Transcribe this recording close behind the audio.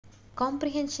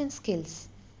Comprehension skills.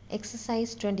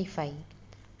 Exercise 25.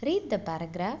 Read the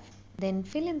paragraph, then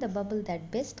fill in the bubble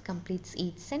that best completes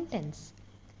each sentence.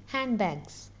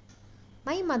 Handbags.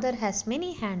 My mother has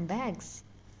many handbags.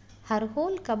 Her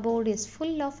whole cupboard is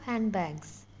full of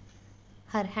handbags.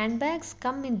 Her handbags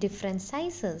come in different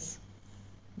sizes.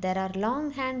 There are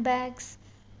long handbags,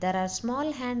 there are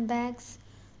small handbags,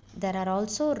 there are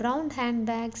also round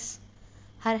handbags.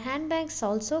 Her handbags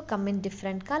also come in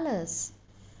different colors.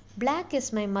 Black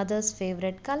is my mother's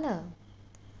favorite color.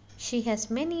 She has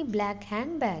many black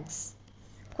handbags.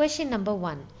 Question number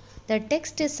 1. The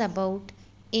text is about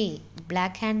A.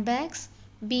 Black handbags,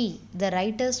 B. The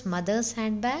writer's mother's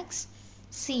handbags,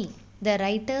 C. The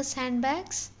writer's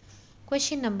handbags.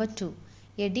 Question number 2.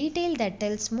 A detail that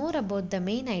tells more about the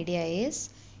main idea is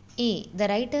A. The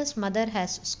writer's mother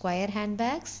has square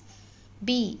handbags,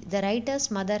 B. The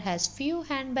writer's mother has few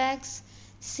handbags,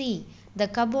 C. The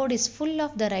cupboard is full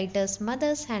of the writer's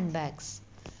mother's handbags.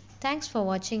 Thanks for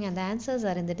watching, and the answers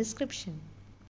are in the description.